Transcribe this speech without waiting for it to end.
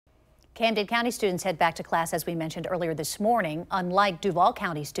Camden County students head back to class, as we mentioned earlier this morning. Unlike Duval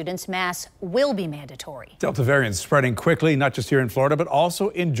County students, masks will be mandatory. Delta variant spreading quickly, not just here in Florida, but also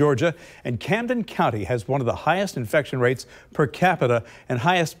in Georgia. And Camden County has one of the highest infection rates per capita and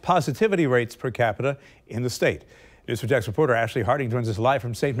highest positivity rates per capita in the state. News4 JAX reporter Ashley Harding joins us live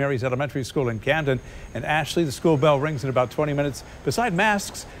from St. Mary's Elementary School in Camden. And Ashley, the school bell rings in about 20 minutes. Beside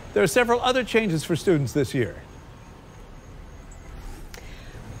masks, there are several other changes for students this year.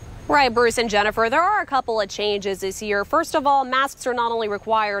 Right, Bruce and Jennifer, there are a couple of changes this year. First of all, masks are not only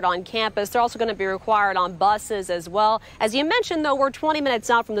required on campus, they're also going to be required on buses as well. As you mentioned, though, we're 20 minutes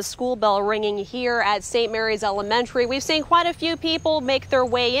out from the school bell ringing here at St. Mary's Elementary. We've seen quite a few people make their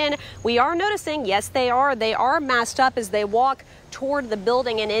way in. We are noticing, yes, they are masked up as they walk toward the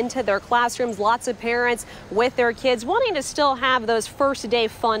building and into their classrooms. Lots of parents with their kids wanting to still have those first day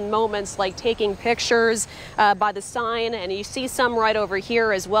fun moments, like taking pictures by the sign. And you see some right over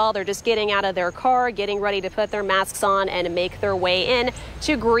here as well. They're just getting out of their car, getting ready to put their masks on and make their way in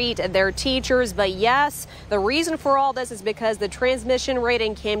to greet their teachers. But yes, the reason for all this is because the transmission rate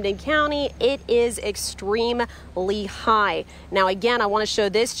in Camden County, it is extremely high. Now, again, I want to show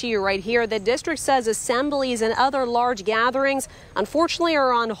this to you right here. The district says assemblies and other large gatherings unfortunately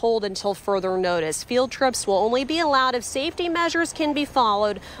are on hold until further notice. Field trips will only be allowed if safety measures can be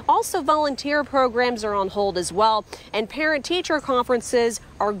followed. Also, volunteer programs are on hold as well. And parent-teacher conferences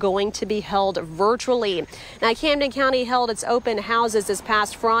are going to be held virtually. Now, Camden County held its open houses this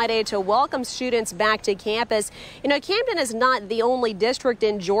past Friday to welcome students back to campus. You know, Camden is not the only district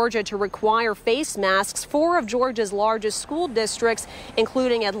in Georgia to require face masks. 4 of Georgia's largest school districts,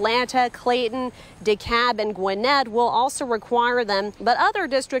 including Atlanta, Clayton, DeKalb, and Gwinnett, will also require them, but other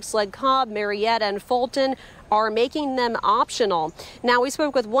districts like Cobb, Marietta, and Fulton are making them optional. Now, we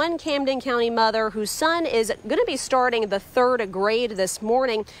spoke with one Camden County mother whose son is going to be starting the 3rd grade this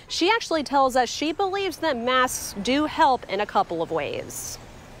morning. She actually tells us she believes that masks do help in a couple of ways.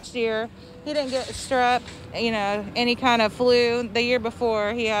 Last year, he didn't get strep, any kind of flu. The year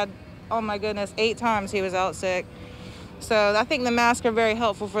before, he had, oh my goodness, 8 times he was out sick. So I think the masks are very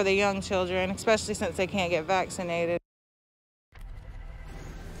helpful for the young children, especially since they can't get vaccinated.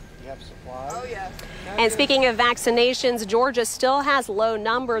 Oh, yes. And speaking of vaccinations, Georgia still has low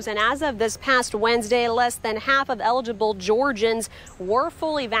numbers, and as of this past Wednesday, less than half of eligible Georgians were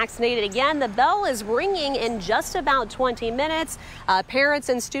fully vaccinated. Again, the bell is ringing in just about 20 minutes. Parents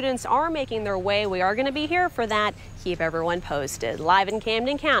and students are making their way. We are going to be here for that. Keep everyone posted. Live in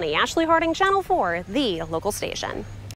Camden County, Ashley Harding, Channel 4, the local station.